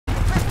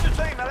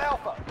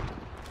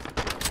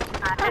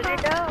How did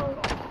it go?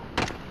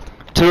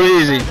 Too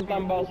easy. English,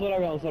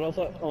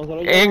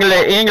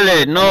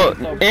 no,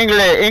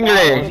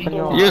 English.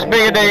 You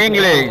speak the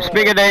English,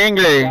 speak the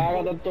English.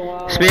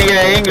 Speak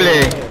the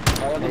English.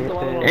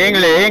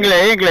 English.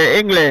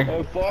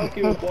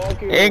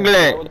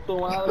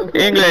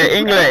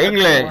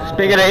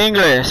 Speak the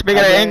English, speak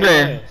the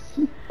English.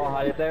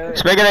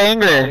 Speak the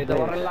English.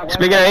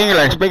 Speak the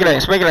English, speak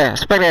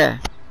it.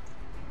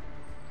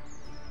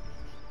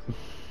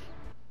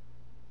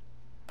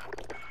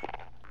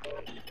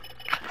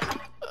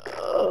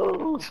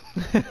 Oh,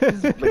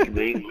 speaking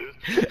English.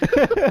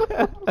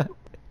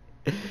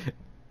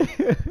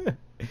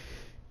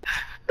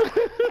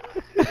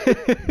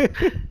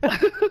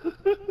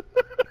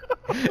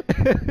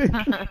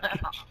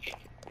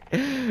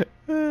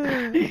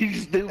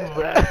 He's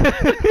stupid.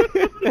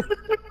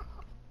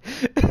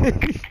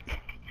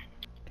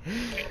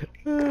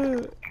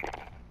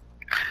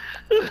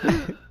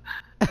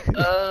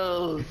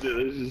 Oh,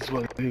 dude, this is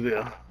funny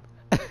now.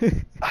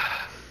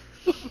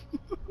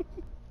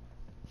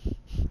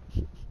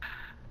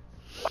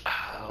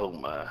 Oh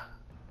my.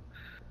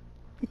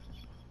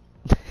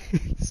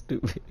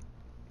 Stupid.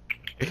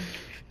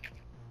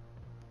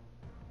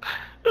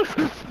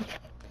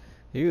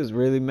 He was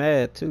really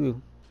mad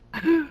too.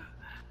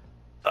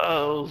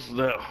 Oh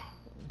no.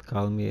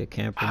 Calling me a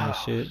camper and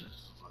shit.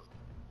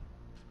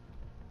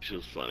 She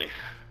was funny.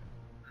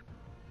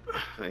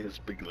 I didn't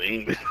speak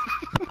English.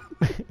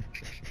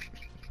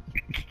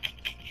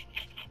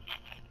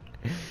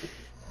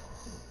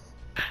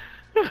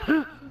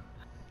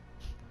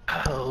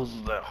 Oh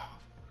no.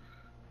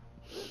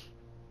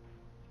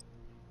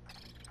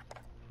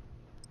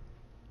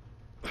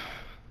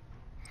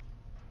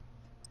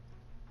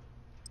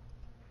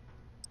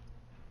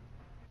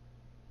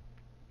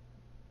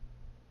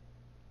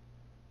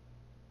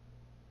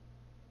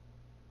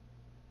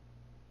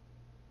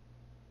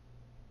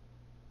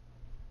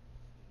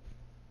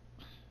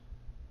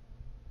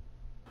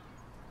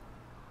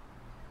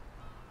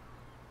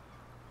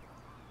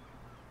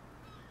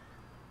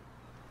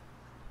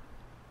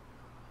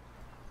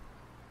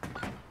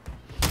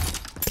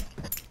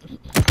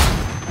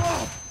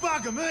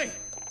 Me.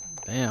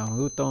 Damn,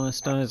 who throwing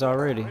stuns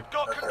already? We've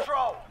got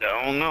control.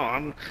 I don't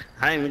know.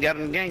 I ain't even got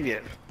in the game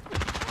yet.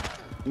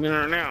 I'm in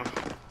there now.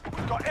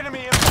 We've got enemy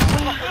in.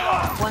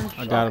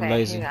 I got him,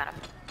 Lazie. You got him.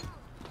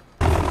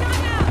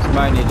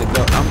 Somebody need to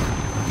go.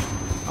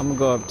 I'm gonna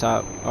go up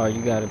top. Oh,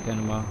 you got it,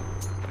 Panama.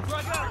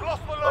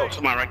 Oh,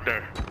 somebody right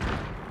there.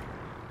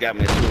 Got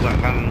me as soon as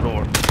I got in the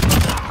door.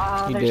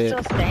 Oh, He they're did.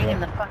 still staying in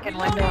the fucking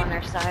window on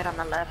their side on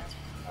the left.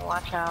 So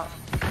watch out.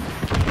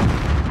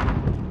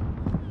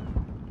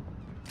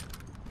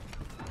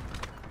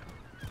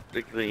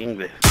 Particularly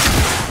English.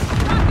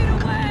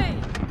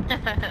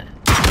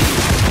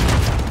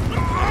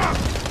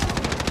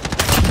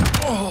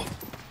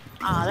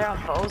 Oh, they're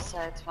on both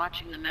sides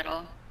watching the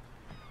middle.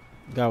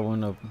 Got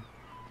one of them.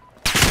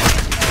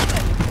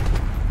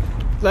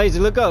 Lazie,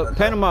 look up.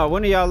 Panama,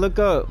 one of y'all look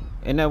up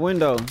in that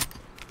window.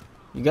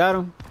 You got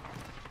him?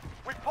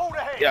 We pulled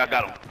ahead. Yeah, I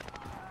got him.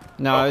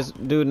 No, it's a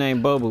dude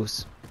named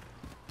Bubbles.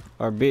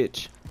 Or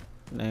bitch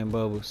named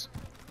Bubbles.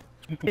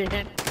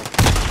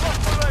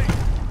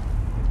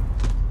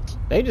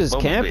 They just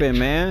Bubble camping, bitch.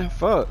 man.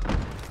 Fuck.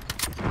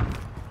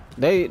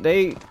 They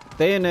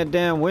in that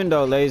damn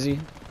window, Lazie.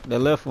 The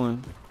left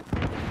one.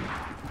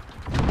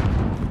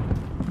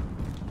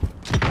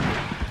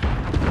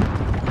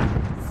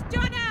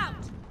 Stun out.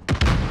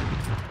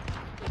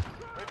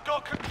 We've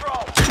got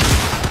control.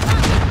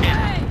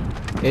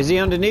 Is he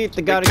underneath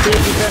the guy that killed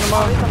you,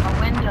 Panama? He's on the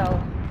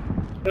window.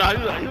 No,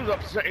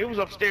 he was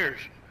upstairs.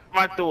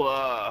 Right through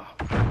a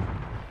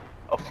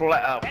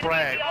flag. Lost the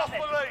lead.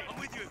 I'm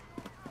with you.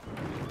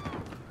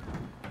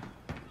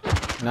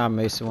 Nah,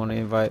 Mason want to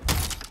invite.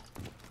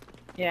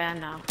 Yeah,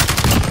 no.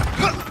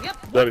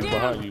 Yep. That is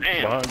behind you.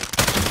 Damn. Behind you.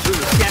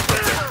 There's a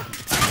camper there.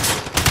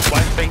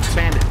 White face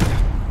bandit.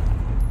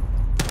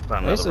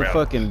 Found They another some route.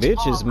 fucking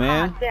bitches,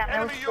 man. God damn,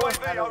 Enemy that was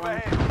UAV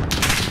overhead.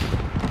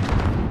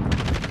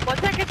 Well,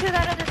 take it to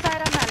that other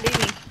side. I'm not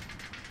leaving.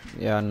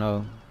 Yeah, I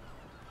know.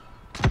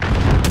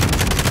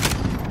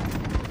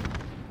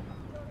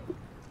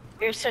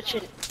 You're such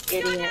an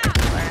idiot.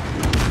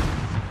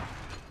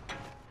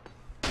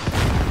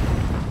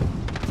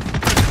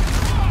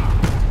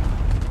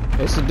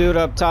 It's a dude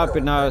up top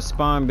in our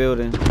spawn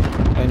building.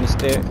 And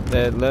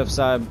that left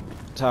side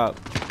top.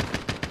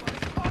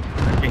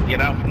 I can't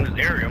get out from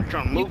this area. I'm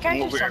trying to You move from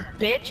guys are over some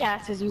here. bitch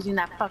asses using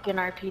that fucking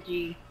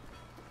RPG.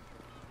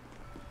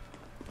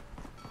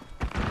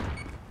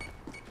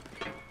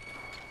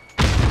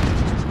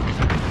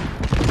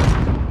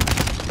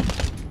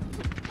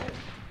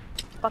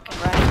 Fucking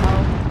right,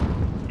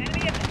 ho.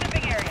 Enemy at the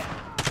shipping area.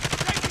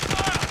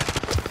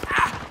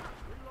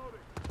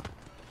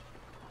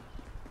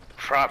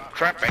 Trap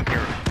back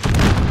here.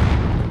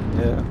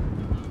 Yeah.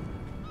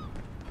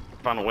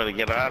 Find a way to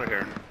get out of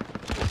here.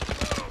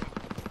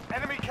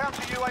 Enemy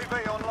counter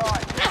UAV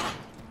online.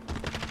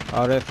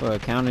 All that for a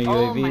counter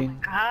Oh my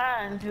UAV.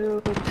 god,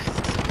 dude.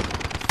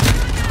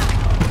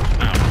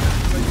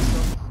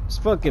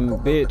 fucking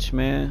bitch,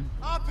 man.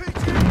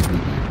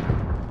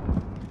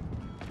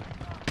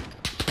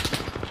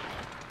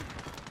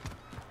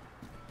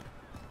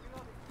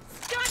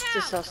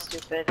 This is so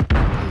stupid.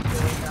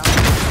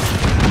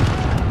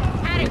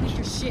 At it with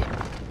your shit.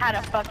 Had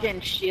a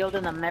fucking shield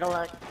in the middle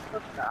of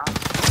fucking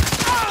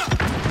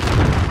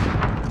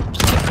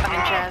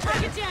chest.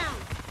 Break it down.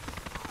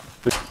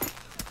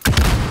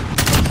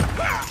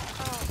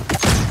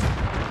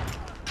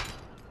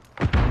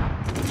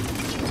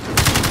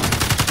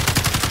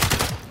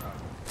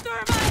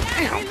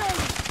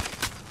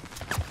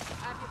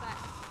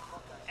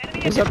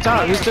 He's up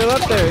top. He's still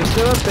up there. He's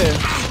still up there.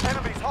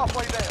 Enemies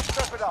halfway there.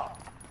 Step it up.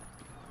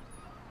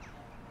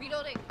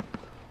 Reloading.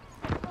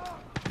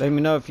 Let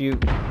me know if you.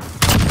 We've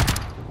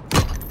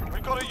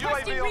got a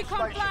UAV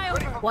on station.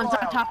 Ready for One's on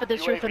flyout. top of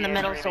this roof in the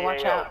middle, so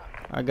watch out.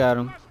 I got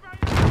him.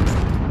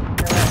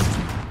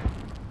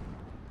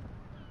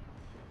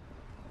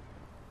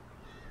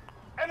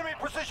 Enemy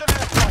precision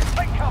airstrike.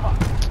 Take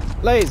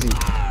cover. Lazy.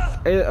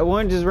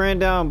 One just ran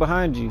down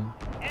behind you.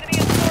 Enemy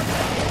in the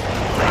fortress.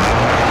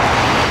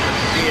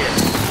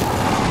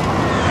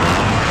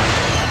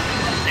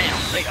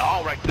 Damn, they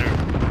all right there.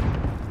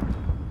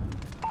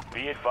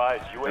 Be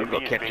advised, We'll go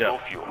UAV is catch bingo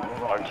up. fuel.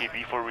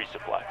 RTB for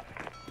resupply.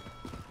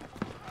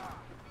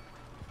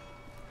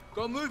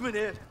 Got movement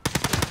here.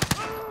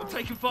 I'm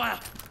taking fire.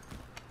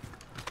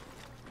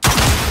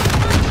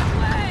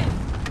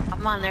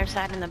 I'm on their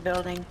side in the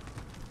building.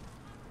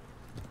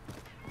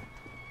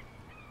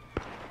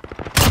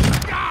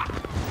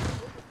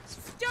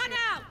 Stun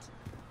out.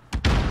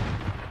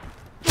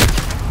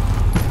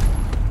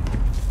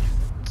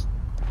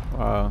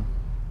 Wow.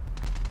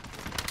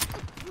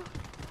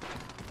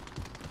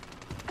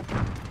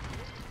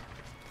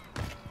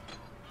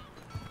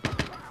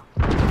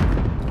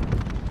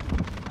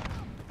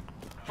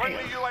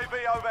 Friendly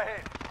UAV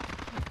overhead.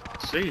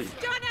 See.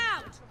 Stun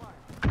out.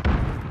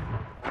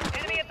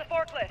 Enemy at the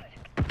forklift.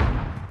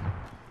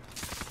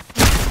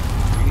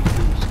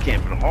 He's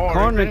camping hard.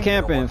 Corner ain't he?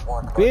 camping,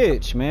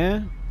 bitch,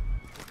 man.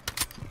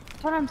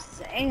 That's what I'm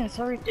saying. It's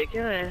so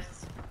ridiculous.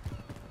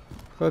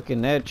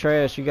 Fucking that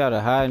trash. You gotta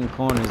hide in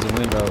corners and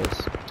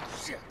windows.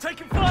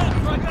 Taking fire.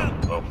 Frag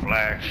out. Oh,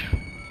 flash.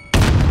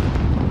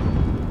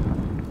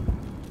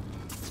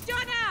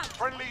 Stun out.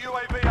 Friendly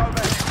UAV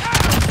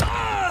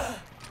overhead.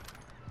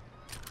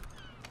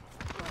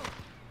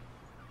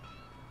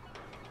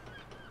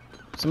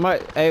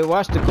 Somebody, hey,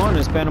 watch the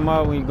corners,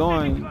 Panama, when you're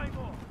going.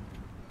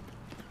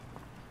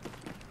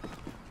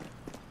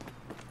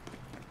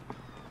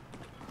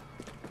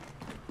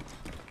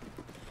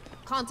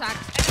 Contact.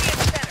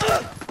 Enemy at the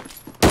center.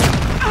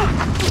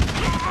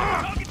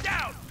 Target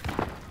down.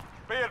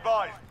 Be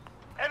advised.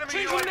 Enemy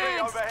Changing UAV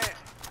mags. overhead.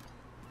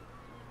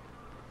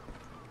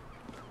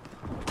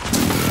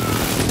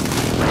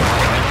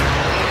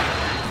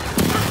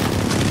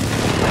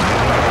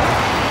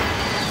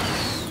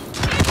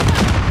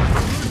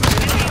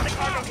 Enemy in the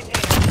cargo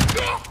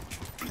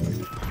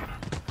container.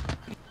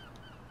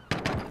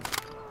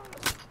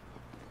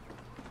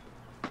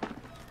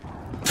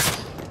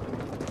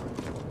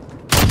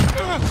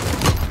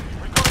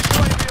 We've got a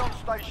UAV on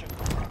station.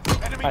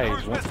 Enemy Hey,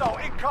 cruise what? missile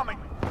incoming.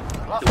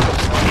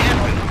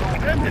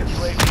 Goodness.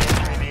 UAV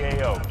entering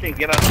the AO. Can't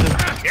get out of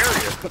this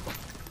area.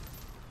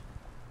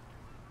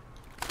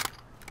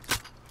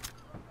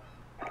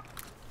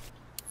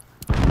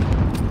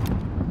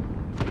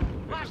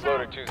 This is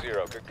loader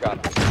 2-0. Good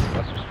copy.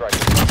 Let's strike.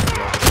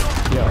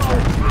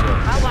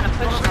 I want to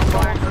push no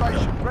more.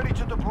 Station ready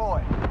to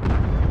deploy.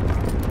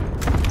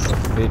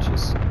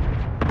 Bitches.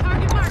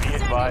 Target mark. Be Send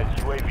it. advised,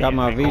 UAV Got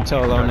my is bingo VTOL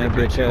fuel. on that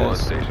bitch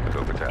ass.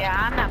 Yeah,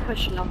 I'm not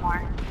pushing no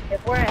more.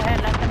 If we're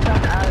ahead, let them go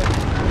to us.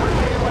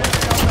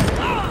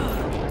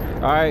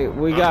 Alright,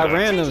 we got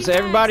randoms.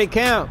 Everybody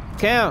count.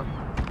 Count.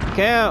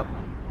 Count.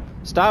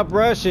 Stop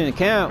rushing.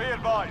 Count. Be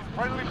advised.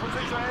 Friendly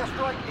precision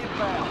airstrike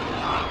inbound.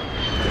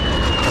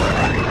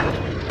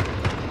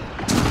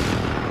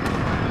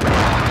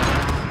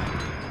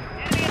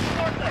 Enemy at the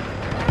forklift.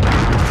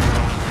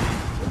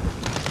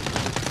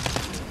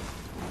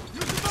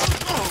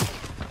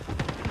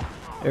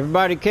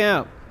 Everybody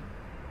count.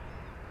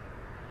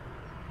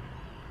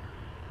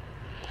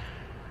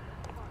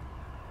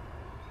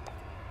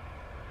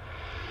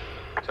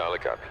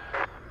 Solid copy.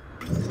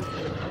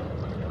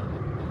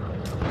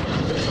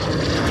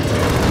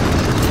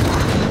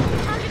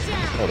 Target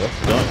down. Oh,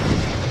 that's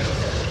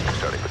done.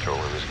 Starting patrol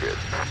in this grid.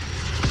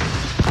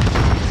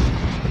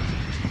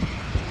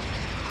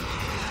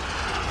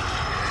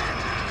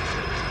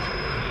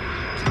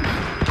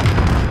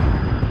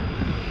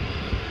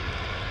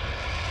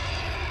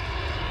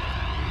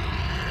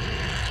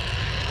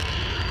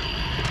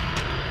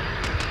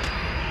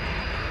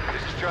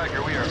 This is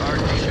Striker. We are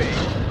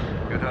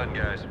RTB. Good hunt,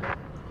 guys.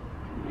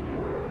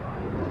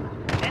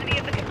 Enemy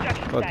at the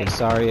construction Fucking site.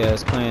 sorry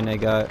ass plane they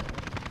got.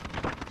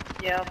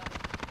 Yep.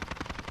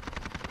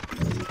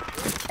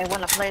 They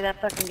want to play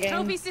that fucking game.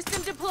 Trophy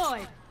system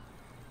deployed.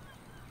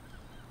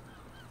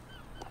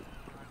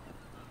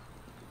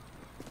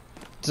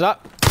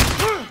 Stop.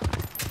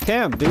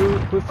 camp, dude.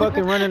 Quit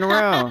fucking running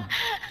around,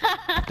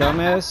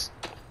 dumbass.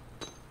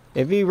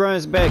 If he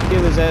runs back,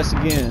 kill his ass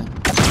again.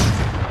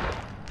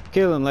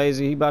 Kill him,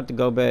 Lazie. He about to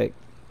go back.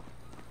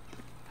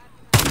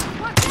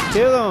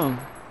 Kill him.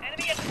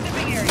 Enemy at the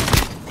shipping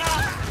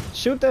area.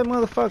 Shoot that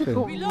motherfucker.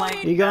 Oh my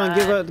He gonna God.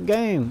 give up the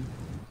game.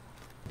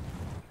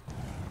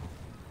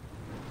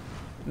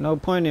 No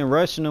point in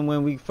rushing him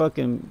when we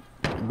fucking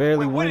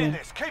barely We're winning winning.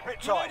 this. Keep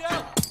it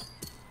tight.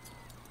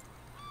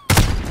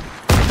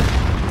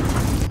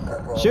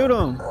 Shoot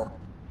him.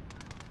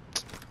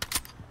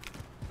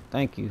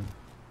 Thank you.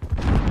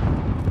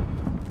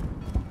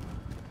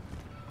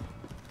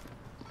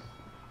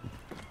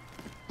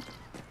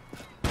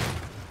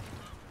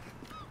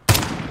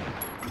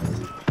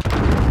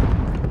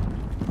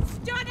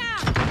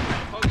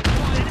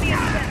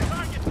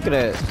 Look at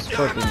that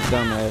fucking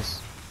dumbass.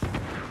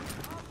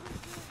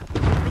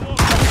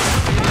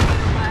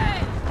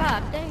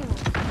 God damn.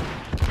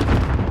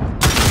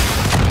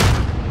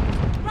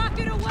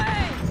 Rocket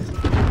away!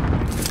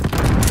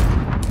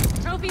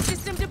 Trophy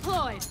system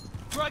deployed.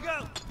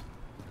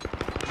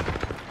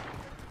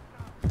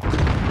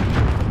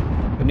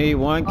 We need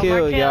one more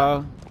kill, kill.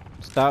 y'all.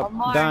 Stop One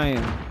more.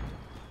 dying.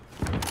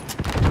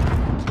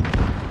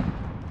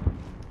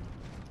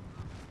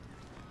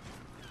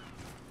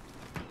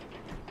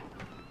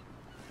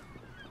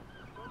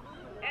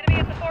 Enemy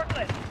at the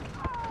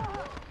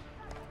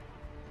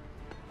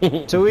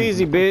forklift. Too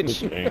easy,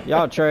 bitch.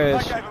 Y'all That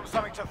trash. gave them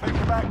something to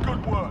think about.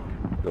 Good work.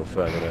 Yo,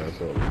 faggot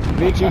asshole.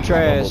 Bitch, you Your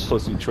trash.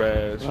 pussy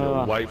trash.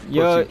 Your wife pussy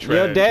Your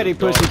trash. daddy your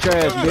dog pussy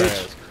trash,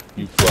 bitch.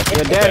 You fucking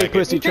Your daddy faggot.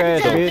 pussy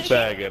trash, bitch.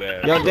 Faggot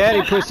ass. Your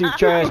daddy pussy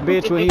trash,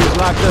 bitch, when he was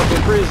locked up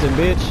in prison,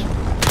 bitch.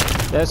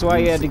 That's why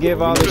he had to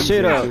give all this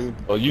shit up.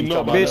 Oh, you know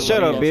about Bitch, that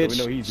shut up, lady, bitch.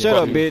 so we know he's Shut up,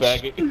 fucking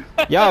bitch.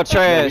 faggot. Y'all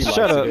trash.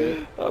 Shut up.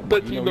 I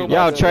bet you know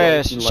Y'all about that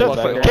trash. lady. Shut Like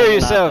the that. fuck. Kill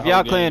yourself.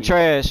 Y'all clan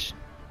trash.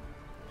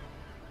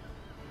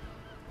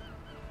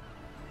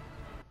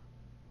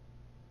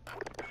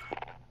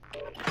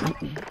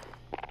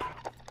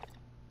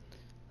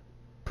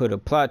 Put a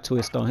plot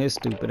twist on his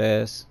stupid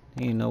ass.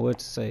 He didn't know what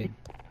to say.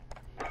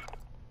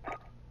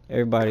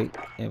 Everybody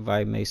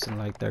invite Mason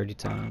like 30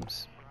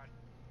 times.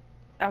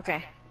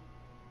 Okay.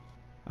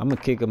 I'm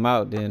gonna kick him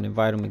out, then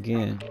invite him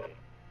again.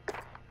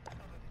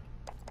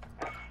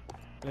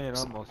 Man, I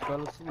almost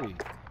fell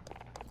asleep.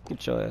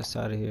 Get your ass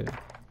out of here.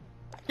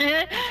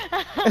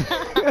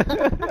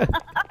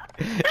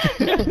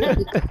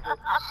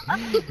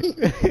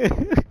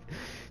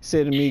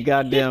 Sending me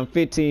goddamn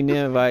 15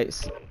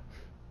 invites.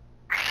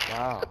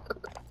 Wow.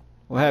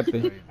 What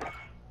happened?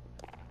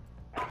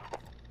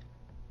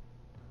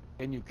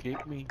 Can you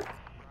kick me?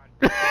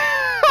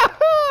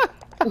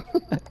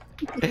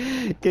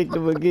 Kicked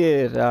him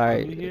again. Can you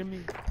Alright. hear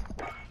me?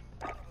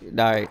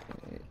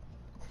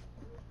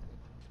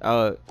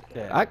 Alright.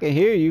 I can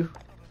hear you.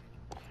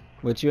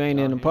 But you ain't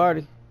in the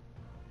party.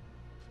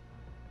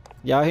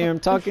 Y'all hear him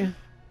talking?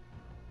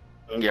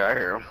 Yeah, I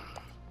hear him.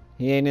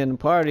 He ain't in the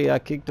party. I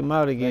kicked him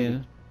out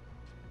again.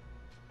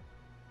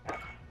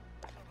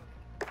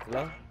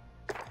 Hello?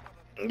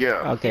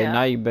 Yeah. Okay, Yeah.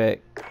 now you back.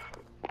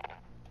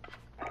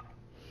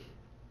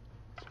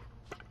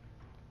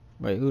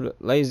 Wait,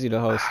 Lazie the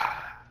host?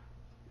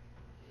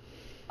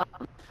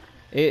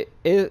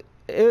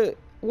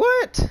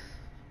 What?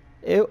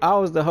 I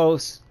was the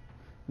host.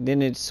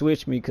 Then it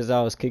switched me because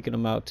I was kicking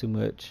him out too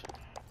much.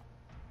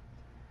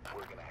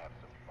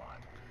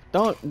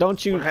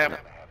 Don't you? What happened?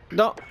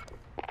 Don't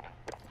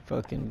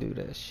fucking do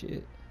that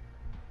shit.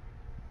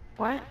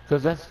 What?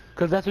 Cause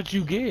that's what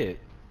you get.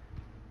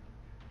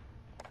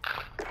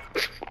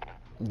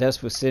 That's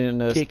for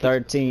sending us Kick it.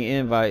 13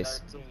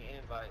 invites.